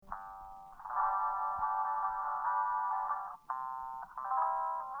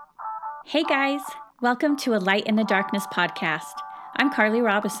Hey guys, welcome to a Light in the Darkness podcast. I'm Carly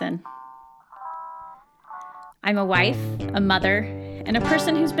Robison. I'm a wife, a mother, and a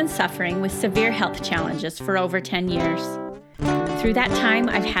person who's been suffering with severe health challenges for over 10 years. Through that time,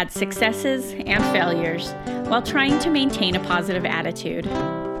 I've had successes and failures while trying to maintain a positive attitude.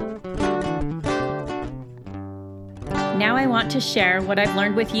 Now I want to share what I've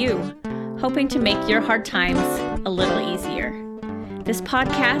learned with you, hoping to make your hard times a little easier. This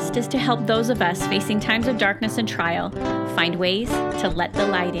podcast is to help those of us facing times of darkness and trial find ways to let the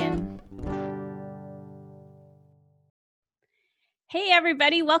light in. Hey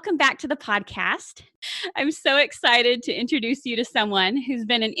everybody, welcome back to the podcast. I'm so excited to introduce you to someone who's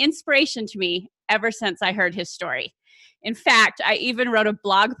been an inspiration to me ever since I heard his story. In fact, I even wrote a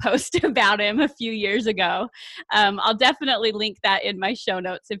blog post about him a few years ago. I'll definitely link that in my show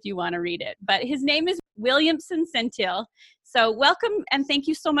notes if you want to read it. But his name is Williamson Sintyl. So welcome and thank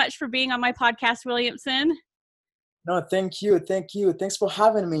you so much for being on my podcast, Williamson. No, thank you. Thanks for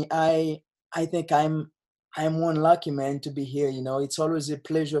having me. I think I'm one lucky man to be here. It's always a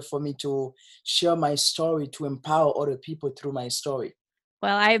pleasure for me to share my story, to empower other people through my story.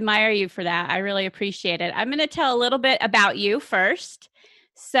 Well, I admire you for that. I really appreciate it. I'm going to tell a little bit about you first.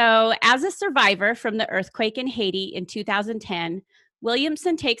 So, as a survivor from the earthquake in Haiti in 2010,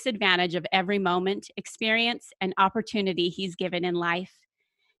 Williamson takes advantage of every moment, experience, and opportunity he's given in life.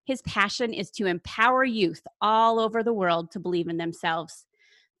 His passion is to empower youth all over the world to believe in themselves.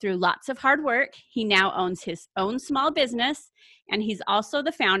 Through lots of hard work, he now owns his own small business, and he's also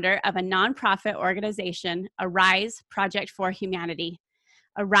the founder of a nonprofit organization, Arise Project for Humanity.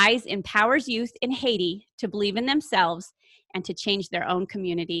 Arise empowers youth in Haiti to believe in themselves and to change their own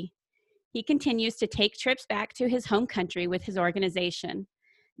community. He continues to take trips back to his home country with his organization.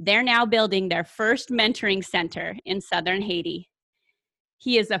 They're now building their first mentoring center in southern Haiti.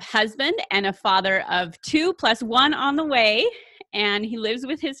 He is a husband and a father of 2 plus 1 on the way, and he lives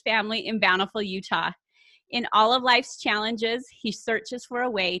with his family in Bountiful, Utah. In all of life's challenges, he searches for a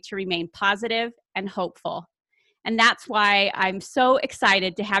way to remain positive and hopeful. And that's why I'm so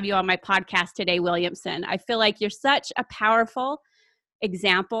excited to have you on my podcast today, Williamson. I feel like you're such a powerful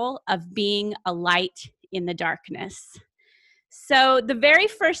example of being a light in the darkness. So the very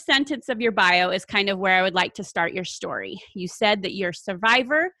first sentence of your bio is kind of where I would like to start your story. You said that you're a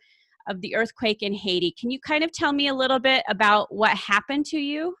survivor of the earthquake in Haiti. Can you kind of tell me a little bit about what happened to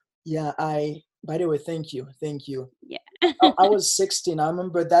you? Yeah, by the way, thank you. Yeah. I was 16. I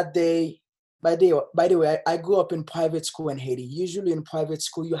remember that day. By the way, I grew up in private school in Haiti. Usually in private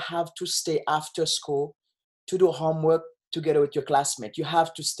school, you have to stay after school to do homework together with your classmate. You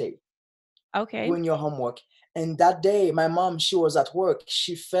have to stay Okay. doing your homework. And that day, my mom, she was at work.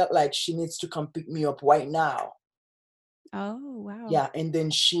 She felt like she needs to come pick me up right now. Oh, wow. Yeah, and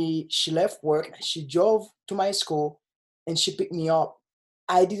then she left work. She drove to my school, and she picked me up.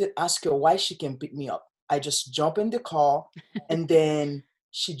 I didn't ask her why she can pick me up. I just jumped in the car, and then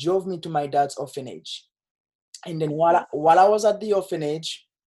she drove me to my dad's orphanage. And then while I was at the orphanage,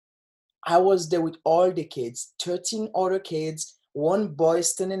 I was there with all the kids, 13 other kids, one boy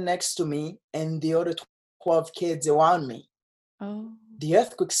standing next to me, and the other 12 kids around me. Oh, The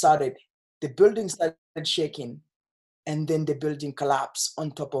earthquake started, the building started shaking, and then the building collapsed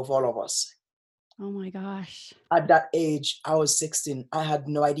on top of all of us. oh my gosh. At that age, I was 16. I had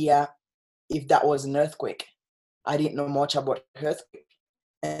no idea if that was an earthquake. I didn't know much about earthquake.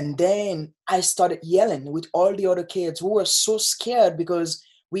 And then I started yelling with all the other kids. We were so scared because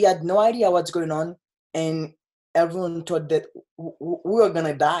we had no idea what's going on. And everyone thought that we were going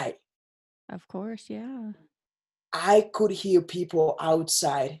to die. Of course, yeah. I could hear people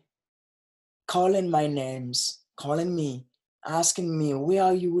outside calling my names, calling me, asking me, "Where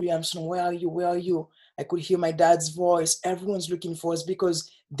are you, Williamson? Where are you? Where are you?" I could hear my dad's voice. Everyone's looking for us because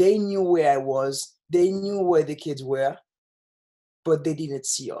they knew where I was. They knew where the kids were, but they didn't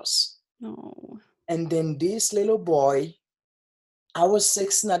see us. No. And then this little boy, I was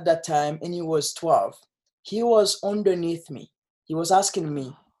 16 at that time and he was 12. He was underneath me. He was asking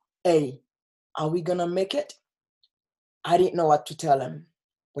me, "Hey, are we gonna make it?" I didn't know what to tell him,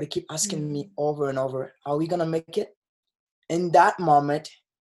 but he kept asking me over and over, "Are we gonna make it?" In that moment,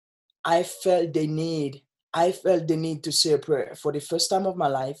 I felt the need. I felt the need to say a prayer for the first time of my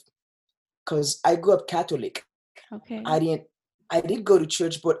life because I grew up Catholic. Okay. I did go to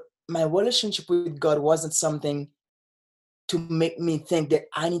church, but my relationship with God wasn't something to make me think that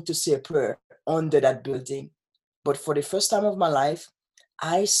I need to say a prayer under that building. But for the first time of my life,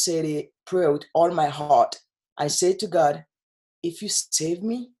 I said a prayer with all my heart. I said to God, "If you save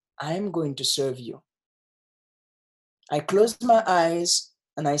me, I am going to serve you." I closed my eyes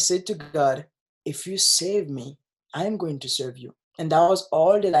And I said to God, if you save me, I'm going to serve you. And that was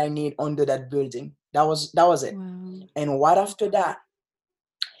all that I need under that building. That was it. Wow. And right after that,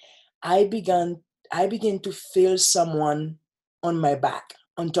 I began I began to feel someone on my back,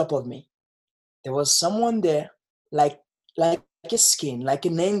 on top of me. There was someone there, like a skin, like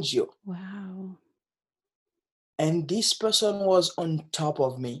an angel. Wow. And this person was on top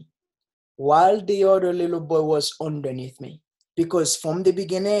of me, while the other little boy was underneath me. Because from the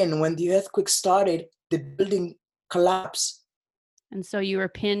beginning, when the earthquake started, the building collapsed. And so you were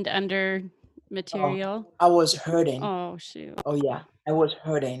pinned under Oh, material? I was hurting. Oh, shoot. Oh, yeah, I was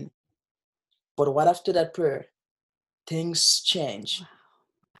hurting. But what after that prayer, things Wow. changed.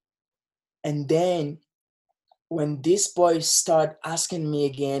 And then when this boy started asking me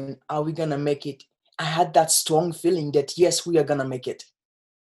again, are we gonna make it? I had that strong feeling that yes, we are gonna make it.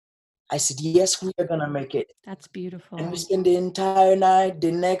 I said, yes, we are gonna make it. That's And we beautiful. spent the entire night.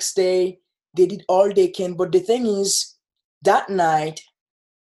 The next day, they did all they can. But the thing is, that night,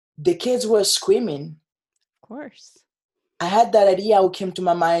 the kids were screaming. Of course. I had that idea who came to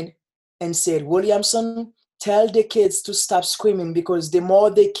my mind and said, Williamson, tell the kids to stop screaming because the more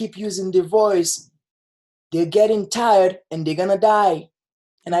they keep using the voice, they're getting tired and they're gonna die.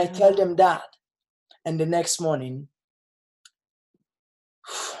 And I Yeah. tell them that. And the next morning,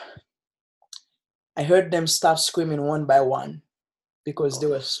 I heard them stop screaming one by one because they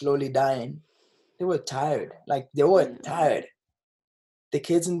were slowly dying. They were tired. Like they were Yeah. tired. The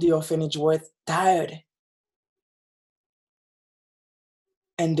kids in the orphanage were tired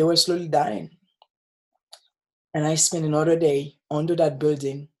and they were slowly dying. And I spent another day under that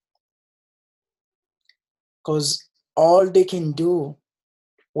building because all they can do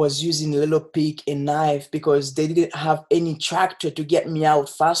was using a little pick and knife because they didn't have any tractor to get me out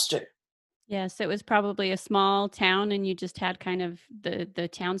faster. Yes, it was probably a small town and you just had kind of the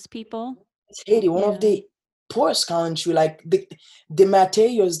townspeople. It's Haiti, one of Yeah. the poorest country. Like the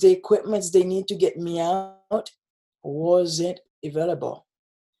materials, the equipments they need to get me out wasn't available.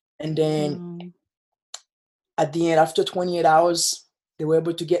 And then Oh, at the end, after 28 hours, they were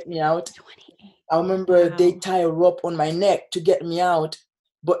able to get me out. 28. I remember they Wow. tie a rope on my neck to get me out,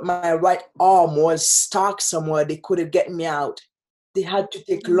 but my right arm was stuck somewhere. They couldn't get me out. They had to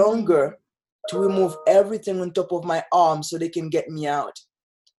take Oh, longer to remove everything on top of my arm so they can get me out.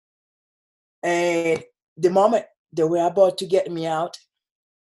 And the moment they were about to get me out,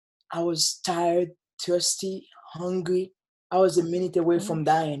 I was tired, thirsty, hungry. I was a minute of away from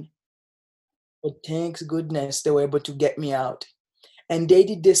course. dying. But thanks goodness they were able to get me out. And they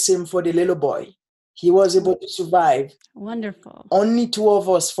did the same for the little boy. He was Oh, able to survive. wonderful. Only two of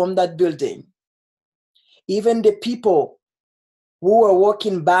us from that building. Even the people who were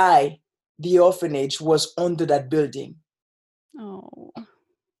walking by the orphanage was under that building. Oh.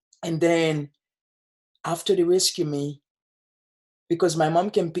 And then after they rescue me, because my mom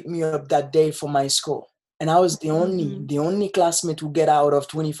can pick me up that day from my school. And I was the only, Mm-hmm. the only classmate who get out of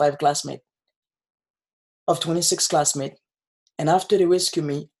 25 classmate, of 26 classmate. And after they rescue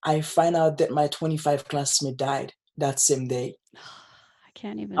me, I find out that my 25 classmate died that same day. I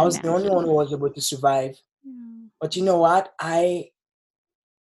can't even I was the only one imagine. who was able to survive. Yeah. But you know what?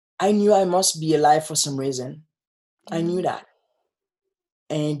 I knew I must be alive for some reason. I knew Yeah. that.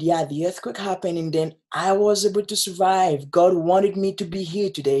 And yeah, the earthquake happened and then I was able to survive. God wanted me to be here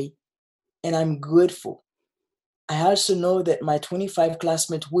today and I'm grateful. I also know that my 25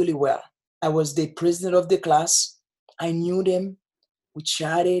 classmates really well. I was the president of the class. I knew them. We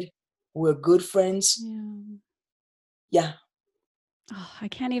chatted. We were good friends. Yeah. Yeah, Oh, I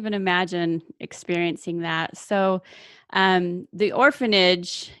can't even imagine experiencing that. So, the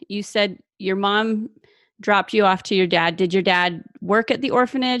orphanage, you said your mom dropped you off to your dad. Did your dad work at the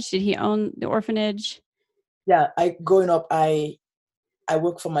orphanage? Did he own the orphanage? yeah. I growing up, I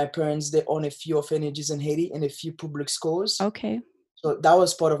work for my parents. They own a few orphanages in Haiti and a few public schools. Okay. So that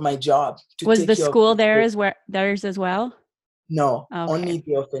was part of my job to Was take the care of school there people. as where theirs as well? No, Okay. only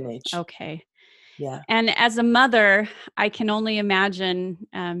the orphanage. Okay. Yeah, And as a mother, I can only imagine.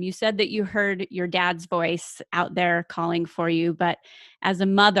 You said that you heard your dad's voice out there calling for you, but as a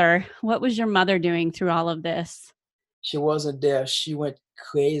mother, what was your mother doing through all of this? she wasn't there. She went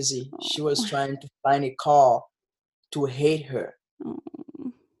crazy. She was Oh, trying to find a car to hate her. oh.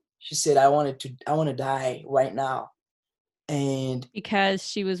 She said, I want to die right now. And Because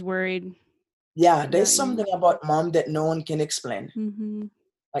she was worried yeah, there's about you. something about mom that no one can explain. Mm-hmm.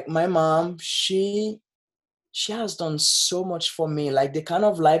 Like my mom, she has done so much for me. Like the kind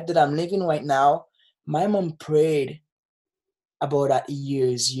of life that I'm living right now, my mom prayed about that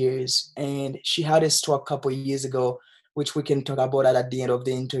years. And she had a stroke a couple years ago. which we can talk about that at the end of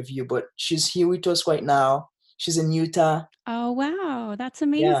the interview. But she's here with us right now. She's in Utah. Oh, wow. That's Yeah,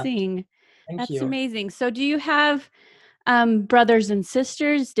 amazing. thank That's you. amazing. So do you have brothers and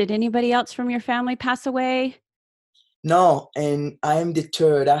sisters? Did anybody else from your family pass away? No, and I'm the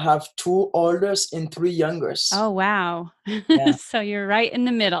third. I have two olders and three youngers. Oh, wow. Yeah, So you're right in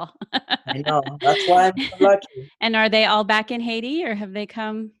the middle. I know. That's why I'm so lucky. And are they all back in Haiti, or have they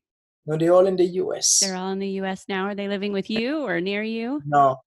come? No, they're all in the They're US. all in the US now. Are they living with you or near you?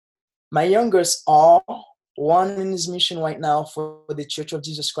 No, my youngest are one in his mission right now for the Church of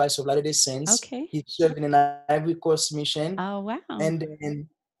Jesus Christ of Latter-day Saints. Okay. He's serving in an Ivory Coast mission. Oh, wow. And then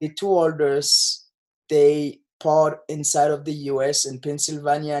the two olders, they part inside of the US in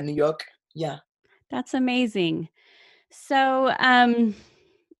Pennsylvania, New York. Yeah. That's amazing. So,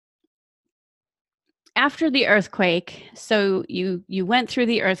 after the earthquake, so you went through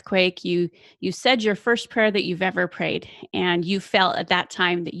the earthquake, you said your first prayer that you've ever prayed, and you felt at that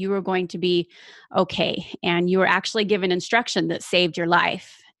time that you were going to be okay, and you were actually given instruction that saved your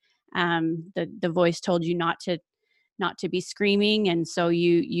life. The voice told you not to be screaming, and so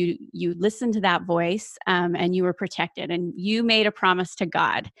you listened to that voice, and you were protected, and you made a promise to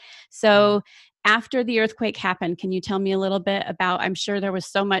God. So after the earthquake happened, can you tell me a little bit about, I'm sure there was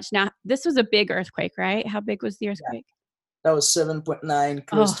so much. Now, this was a big earthquake, right? How big was the Yeah. earthquake? That was 7.9,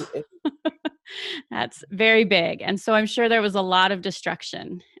 close to Oh, 8. that's very big. And so I'm sure there was a lot of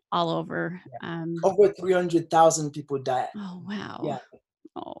destruction all over. Yeah. Over 300,000 people died. Oh, wow. Yeah,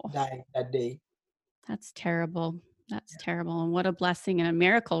 Oh, died that day. that's terrible. That's terrible. And what a blessing and a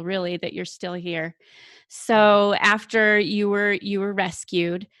miracle, really, that you're still here. Yeah. So after you were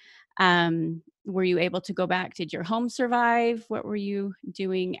rescued, were you able to go back? Did your home survive? What were you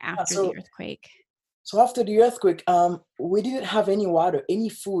doing Yeah, after the so earthquake? so after the earthquake, we didn't have any water, any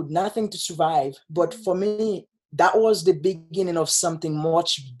food, nothing to survive. But for me, that was the beginning of something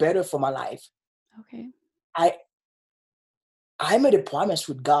much better for my life. Okay. I I made a promise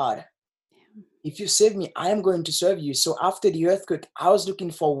with God. Yeah. If you save me, I am going to serve you. So after the earthquake, I was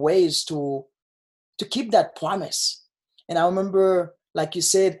looking for ways to keep that promise. And I remember, like you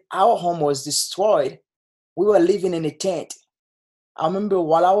said, our home was destroyed. We were living in a tent. I remember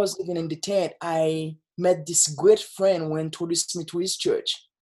while I was living in the tent, I met this great friend who introduced me to his church,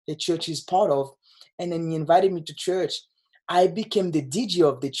 the church he's part of. And then he invited me to church. I became the DJ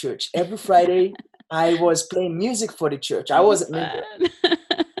of the church. Every Friday, I was playing music for the church. I How wasn't member. fun.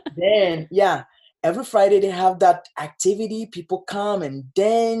 Then, yeah, every Friday they have that activity. People come and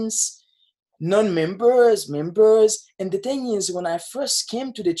dance, non-members, members. And the thing is, when I first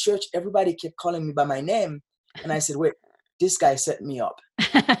came to the church, everybody kept calling me by my name. And I said, wait, this guy set me up.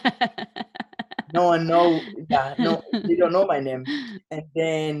 No one know, yeah, no, they don't know my name. And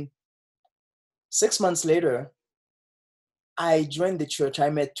then 6 months later, I joined the church. I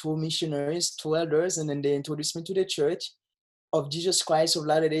met two missionaries, two elders, and then they introduced me to the church of Jesus Christ of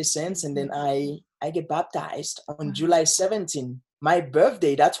Latter-day Saints. And then I get baptized on Wow. July 17th, my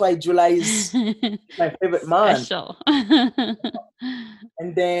birthday. That's why July is my favorite month. Special.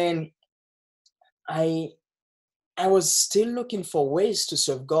 And then I I was still looking for ways to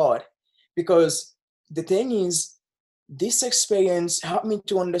serve God, because the thing is, this experience helped me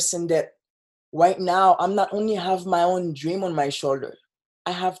to understand that right now I'm not only have my own dream on my shoulder,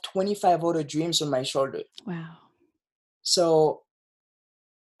 I have 25 other dreams on my shoulder. Wow. So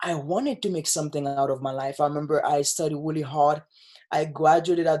I wanted to make something out of my life. I remember I studied really hard. I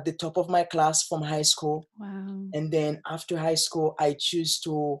graduated at the top of my class from high school. Wow. And then after high school, I choose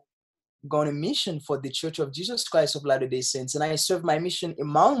to go on a mission for the Church of Jesus Christ of Latter-day Saints. And I serve my mission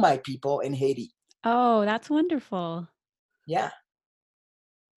among my people in Haiti. Oh, that's wonderful. Yeah.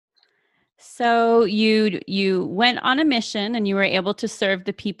 So you went on a mission and you were able to serve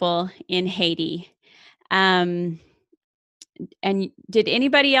the people in Haiti. Um, and did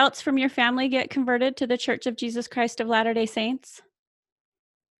anybody else from your family get converted to the Church of Jesus Christ of Latter-day Saints?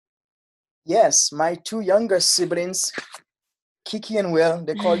 Yes, my two younger siblings, Kiki and Will,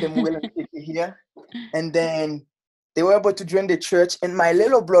 they call them Will and Kiki here. And then they were able to join the church. And my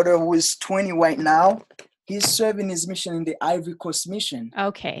little brother, who is 20 right now, he's serving his mission in the Ivory Coast mission.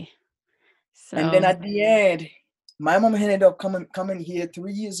 Okay. And then So, at the end, my mom ended up coming here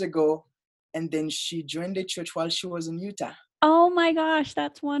 3 years ago, and then she joined the church while she was in Utah. oh my gosh,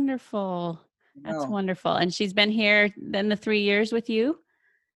 that's wonderful. That's No, wonderful. And she's been here then the 3 years with you?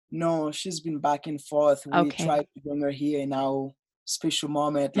 no, she's been back and forth. We Okay. tried to bring her here in our special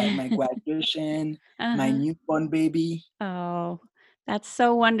moment, like my graduation, my Uh-huh. newborn baby. Oh, that's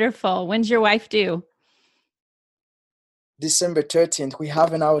so wonderful. When's your wife due? December 13th, we're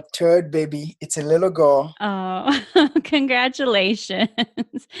having our third baby. It's a little girl. Oh, congratulations.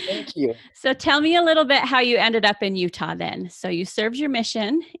 Thank you. So tell me a little bit how you ended up in Utah then. So you served your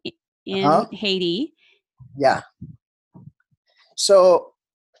mission in Uh-huh. Haiti. Yeah. So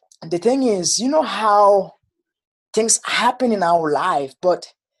the thing is, you know how things happen in our life,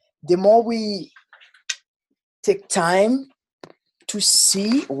 but the more we take time to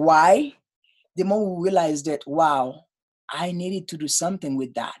see why, the more we realize that, wow, I needed to do something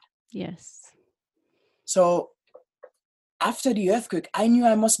with that. Yes. So after the earthquake, I knew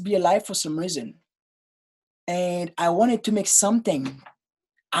I must be alive for some reason. And I wanted to make something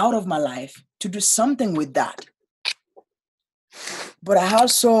out of my life, to do something with that. But I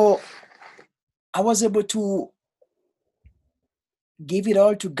was able to give it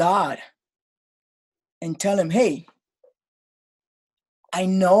all to God and tell him, hey, I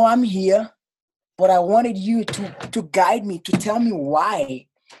know I'm here, but I wanted you to guide me, to tell me why.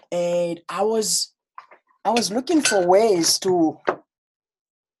 And I was looking for ways to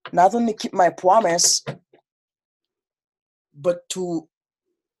not only keep my promise, but to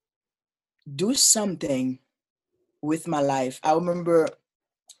do something with my life. I remember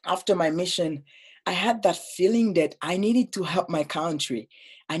after my mission, I had that feeling that I needed to help my country.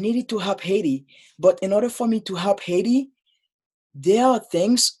 I needed to help Haiti. But in order for me to help Haiti, there are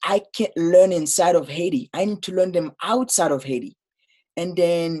things I can't learn inside of Haiti. I need to learn them outside of Haiti. And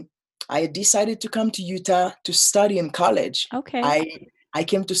then I decided to come to Utah to study in college. Okay. I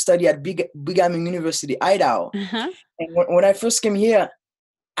came to study at Brigham University, Idaho. Uh-huh. And when I first came here,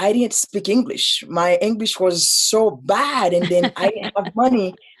 I didn't speak English. My English was so bad, and then I didn't have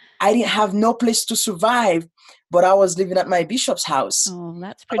money. I didn't have no place to survive, but I was living at my bishop's house. Oh,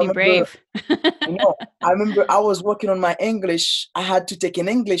 that's I pretty remember, brave. I remember I was working on my English. I had to take an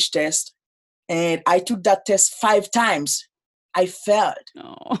English test, and I took that test 5 times. I failed.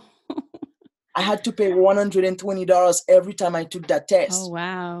 Oh. I had to pay $120 every time I took that Oh, test.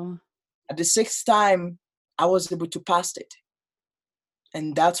 wow. At the sixth time, I was able to pass it.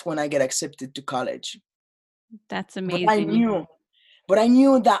 And that's when I get accepted to college. That's But I amazing.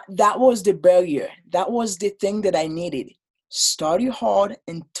 knew that that was the barrier. That was the thing that I needed. Study hard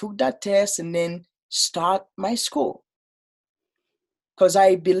and took that test and then start my school. Because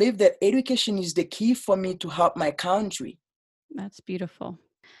I believe that education is the key for me to help my country. That's beautiful.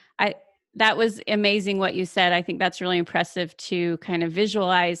 That was amazing what you said. I think that's really impressive to kind of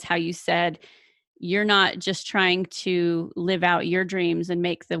visualize how you said you're not just trying to live out your dreams and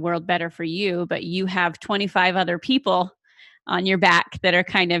make the world better for you, but you have 25 other people on your back that are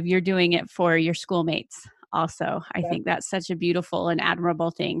kind of, you're doing it for your schoolmates also. I think that's such a beautiful and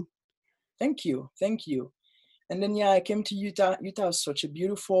admirable thing. Thank you. Thank you. And then, yeah, I came to Utah. Utah is such a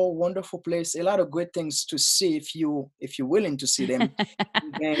beautiful, wonderful place. A lot of great things to see if you're willing to see them.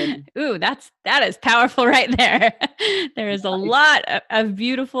 And Ooh, that is powerful right there. There is a lot of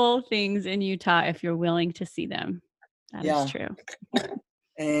beautiful things in Utah if you're willing to see them. That is yeah, true.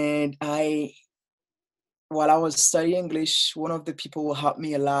 and while I was studying English, one of the people who helped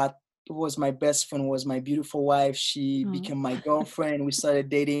me a lot was my best friend, was my beautiful wife. She Oh. became my girlfriend. We started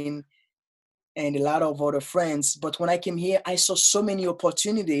dating and a lot of other friends. But when I came here, I saw so many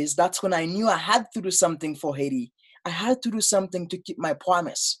opportunities. That's when I knew I had to do something for Haiti. I had to do something to keep my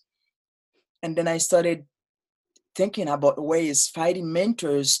promise. And then I started thinking about ways, finding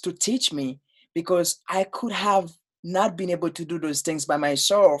mentors to teach me because I could have not been able to do those things by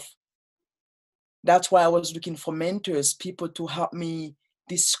myself. That's why I was looking for mentors, people to help me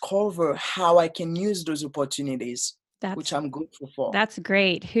discover how I can use those opportunities, which That's I'm grateful for. that's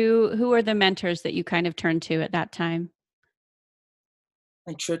great. Who are the mentors that you kind of turned to at that time?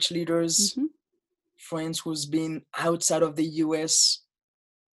 My church leaders, Mm-hmm. friends who's been outside of the US,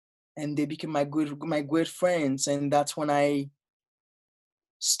 and they became my great friends. And that's when I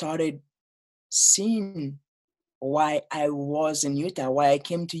started seeing why I was in Utah, why I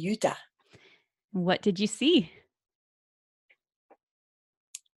came to Utah. What did you see?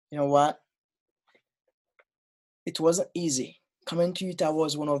 You know what? It wasn't easy. Coming to Utah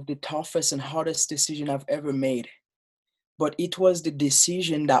was one of the toughest and hardest decisions I've ever made. But it was the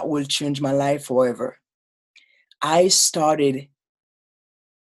decision that will change my life forever. I started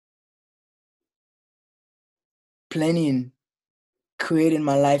planning, creating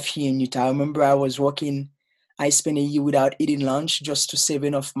my life here in Utah. I remember I was working, I spent a year without eating lunch just to save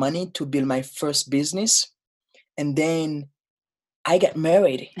enough money to build my first business. And then I got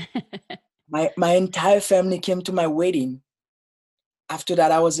married. My entire family came to my wedding. After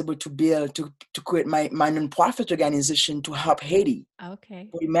that, I was able to build, to create my nonprofit organization to help Haiti. Okay.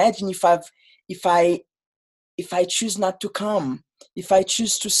 But imagine if I if I choose not to come, if I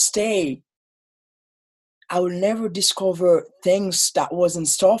choose to stay, I will never discover things that was in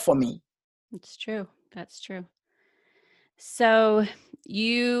store for me. It's true. That's true. So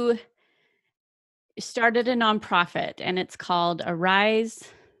you started a nonprofit and it's called Arise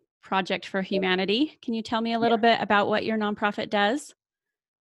Project for Humanity. Can you tell me a Yeah. little bit about what your nonprofit does?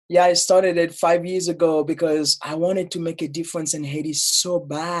 Yeah, I started it 5 years ago because I wanted to make a difference in Haiti so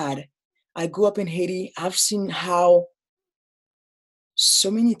bad. I grew up in Haiti. I've seen how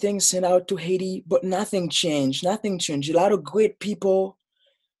so many things sent out to Haiti, but nothing changed. Nothing changed. A lot of great people,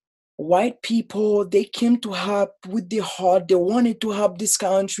 white people, they came to help with their heart. They wanted to help this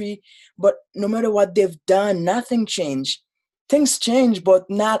country, but no matter what they've done, nothing changed. Things change, but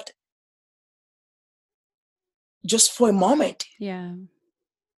not just for a moment. Yeah.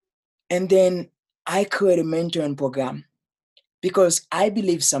 And then I created a mentoring program because I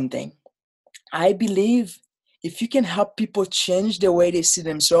believe something. I believe if you can help people change the way they see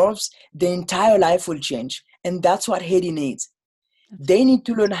themselves, their entire life will change. And that's what Haiti needs. That's They need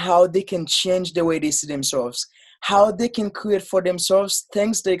to learn how they can change the way they see themselves, how they can create for themselves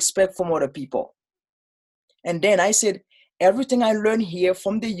things they expect from other people. And then I said, everything I learned here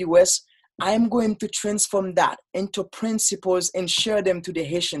from the US, I'm going to transform that into principles and share them to the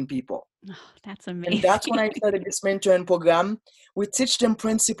Haitian people. that's And that's amazing. when I started this mentoring program. We teach them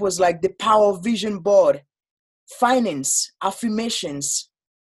principles like the power of vision board, finance, affirmations,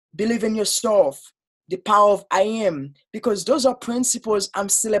 believe in yourself, the power of I am, because those are principles I'm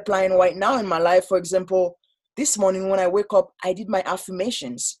still applying right now in my life. For example, this morning when I wake up, I did my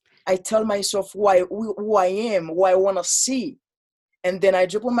affirmations. I tell myself who I am, who I want to see. And then I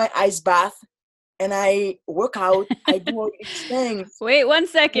jump on my ice bath and I work out. I do all these things. Wait 1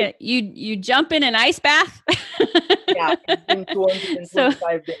 second. You jump in an ice bath? Yeah, it's been So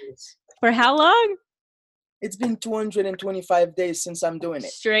 225 days. for how long? It's been 225 days since I'm doing it.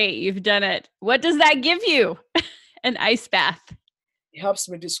 Straight, you've done it. What does that give you? An ice bath. It helps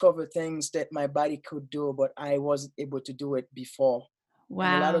me discover things that my body could do, but I wasn't able to do it before.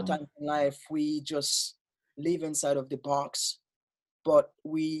 And a lot of Wow. times in life, we just live inside of the box, but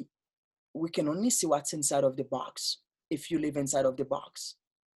we can only see what's inside of the box if you live inside of the box.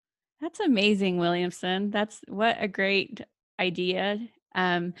 That's amazing, Williamson. That's what a great idea.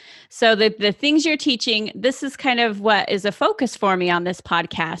 Um, so the things you're teaching, this is kind of what is a focus for me on this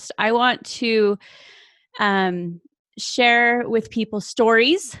podcast. I want to um, share with people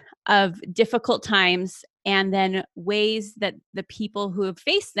stories of difficult times and then ways that the people who have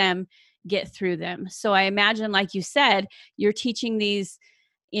faced them get through them. So I imagine, like you said, you're teaching these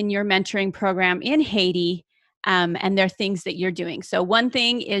in your mentoring program in Haiti, and there are things that you're doing. So one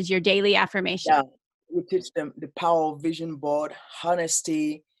thing is your daily affirmation. Yeah, we teach them the power of vision board,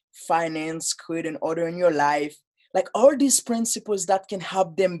 honesty, finance, creating order in your life, like all these principles that can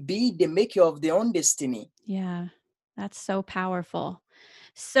help them be the maker of their own destiny. Yeah, that's so powerful.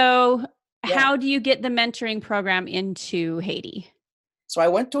 So Yeah. how do you get the mentoring program into Haiti? So I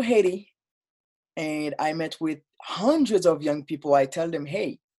went to Haiti and I met with hundreds of young people. I tell them,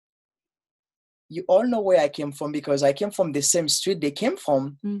 hey, you all know where I came from because I came from the same street they came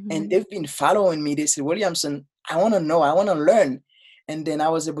from, and Mm-hmm. they've been following me. They said, Williamson, I want to know, I want to learn. And then I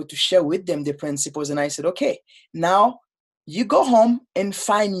was able to share with them the principles. And I said, okay, now you go home and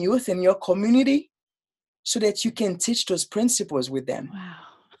find youth in your community so that you can teach those principles with them.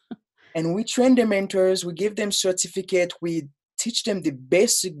 Wow. And we train the mentors, we give them certificate, we teach them the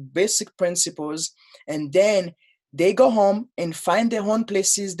basic principles, and then they go home and find their own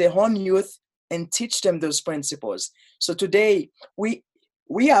places, their own youth, and teach them those principles. So today we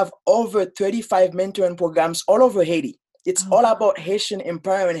have over 35 mentoring programs all over Haiti. It's Oh, all about Haitian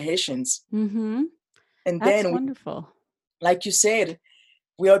empowering Haitians. mm-hmm. And That's then, wonderful. like you said,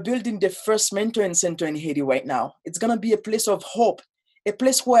 we are building the first mentoring center in Haiti right now. It's going to be a place of hope, a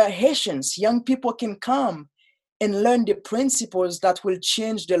place where Haitians, young people can come and learn the principles that will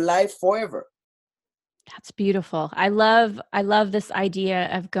change their life forever. That's beautiful. I love this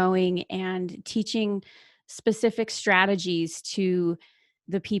idea of going and teaching specific strategies to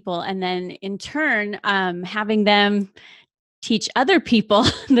the people and then in turn having them teach other people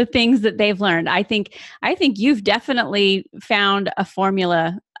the things that they've learned. I think you've definitely found a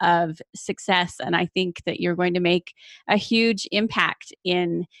formula of success and I think that you're going to make a huge impact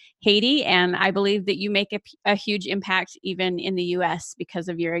in Haiti and I believe that you make a huge impact even in the US because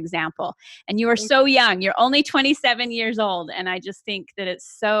of your example. And you are Thank so young. You're only 27 years old and I just think that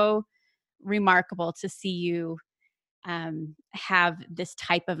it's so remarkable to see you have this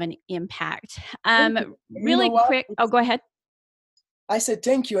type of an impact. thank you. And you know Really what? quick. Oh, go ahead. I said,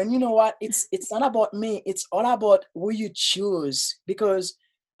 thank you. And you know what? It's not about me. It's all about who you choose, because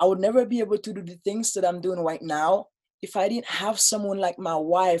I would never be able to do the things that I'm doing right now if I didn't have someone like my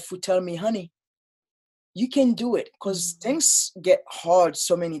wife who tell me, honey, you can do it. Because things get hard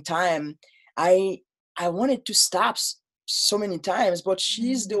so many times. I I wanted to stop so many times, but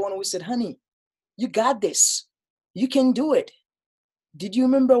she's the one who said, honey, you got this. You can do it. Did you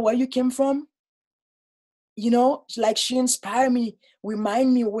remember where you came from? Like she inspired me,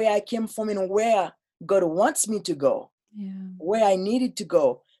 remind me where I came from and where God wants me to go, Yeah. where I needed to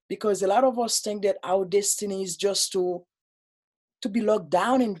go. Because a lot of us think that our destiny is just to be locked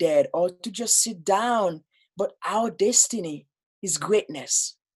down and dead or to just sit down. But our destiny is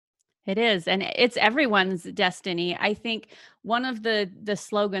greatness. It is, and it's everyone's destiny. I think one of the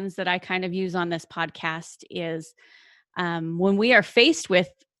slogans that I kind of use on this podcast is when we are faced with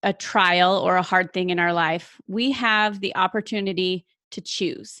a trial or a hard thing in our life, we have the opportunity to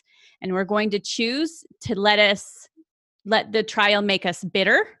choose, and we're going to choose to let the trial make us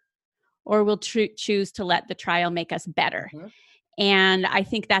bitter, or we'll choose to let the trial make us better. Mhm. And I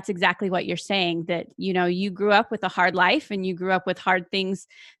think that's exactly what you're saying, that, you grew up with a hard life and you grew up with hard things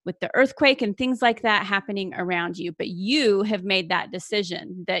with the earthquake and things like that happening around you. But you have made that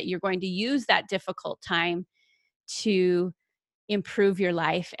decision that you're going to use that difficult time to improve your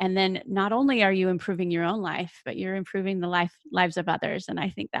life. And then not only are you improving your own life, but you're improving the lives of others. And I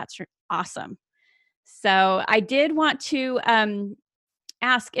think that's awesome. So I did want to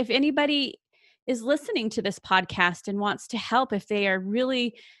ask if anybody is listening to this podcast and wants to help, if they are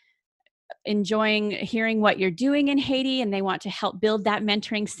really enjoying hearing what you're doing in Haiti and they want to help build that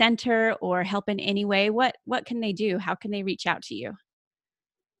mentoring center or help in any way, what can they do? How can they reach out to you?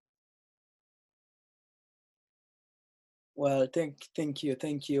 Well, thank you.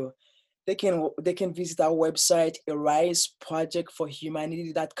 They can visit our website,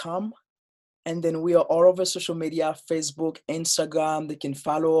 ariseprojectforhumanity.com. And then we are all over social media, Facebook, Instagram. They can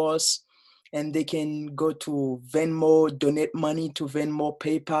follow us, and they can go to Venmo, donate money to Venmo,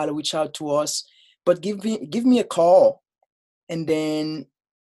 PayPal, reach out to us. But give me a call. And then,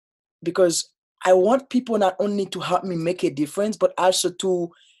 because I want people not only to help me make a difference, but also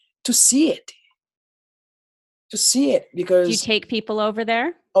to see it. To see it. Do you Because, take people over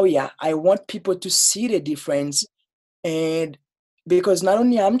there? oh yeah, I want people to see the difference. And because not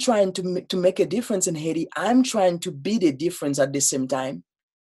only I'm trying to make a difference in Haiti, I'm trying to be the difference at the same time.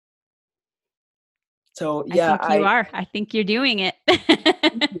 So I yeah, think you are. I think you're doing it.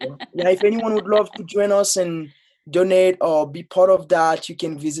 yeah, if anyone would love to join us and donate or be part of that, you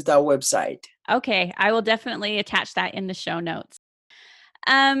can visit our website. Okay, I will definitely attach that in the show notes.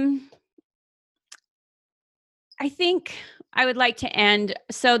 Um, I think I would like to end.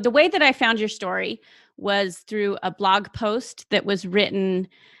 So, the way that I found your story was through a blog post that was written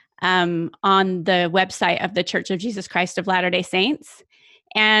on the website of the Church of Jesus Christ of Latter-day Saints.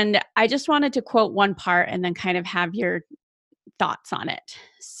 And I just wanted to quote one part and then kind of have your thoughts on it.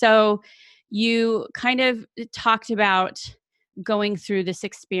 So, you kind of talked about going through this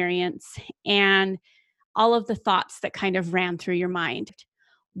experience and all of the thoughts that kind of ran through your mind.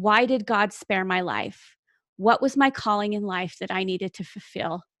 Why did God spare my life? What was my calling in life that I needed to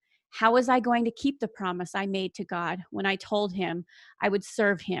fulfill? How was I going to keep the promise I made to God when I told him I would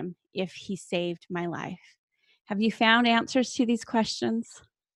serve him if he saved my life? Have you found answers to these questions?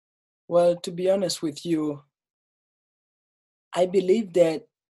 Well, to be honest with you, I believe that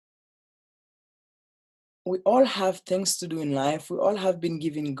we all have things to do in life. We all have been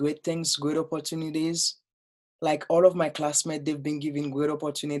given great things, great opportunities. Like all of my classmates, they've been given great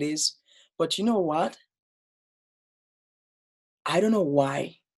opportunities. But you know what? I don't know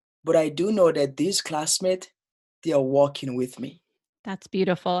why, but I do know that these classmates, they are walking with me. That's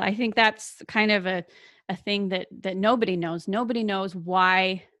beautiful. I think that's kind of a thing that nobody knows. Nobody knows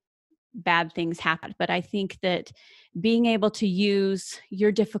why bad things happen. But I think that being able to use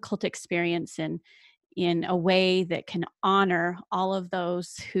your difficult experience in a way that can honor all of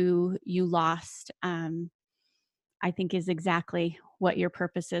those who you lost, I think is exactly what your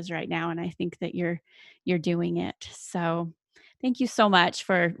purpose is right now. And I think that you're doing it. So thank you so much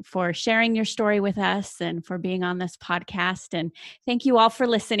for sharing your story with us and for being on this podcast. And thank you all for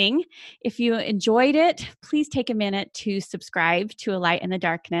listening. If you enjoyed it, please take a minute to subscribe to A Light in the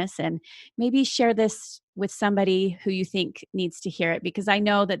Darkness and maybe share this with somebody who you think needs to hear it, because I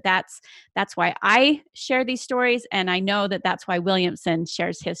know that that's why I share these stories, and I know that that's why Williamson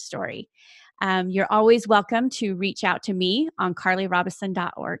shares his story. You're always welcome to reach out to me on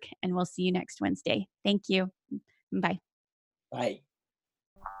carlyrobison.org, and we'll see you next Wednesday. Thank you. Bye. Bye.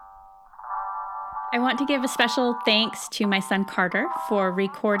 I want to give a special thanks to my son Carter for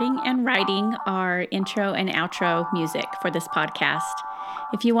recording and writing our intro and outro music for this podcast.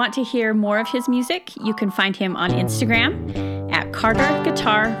 If you want to hear more of his music, you can find him on Instagram at Carter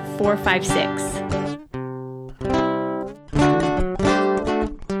Guitar 456.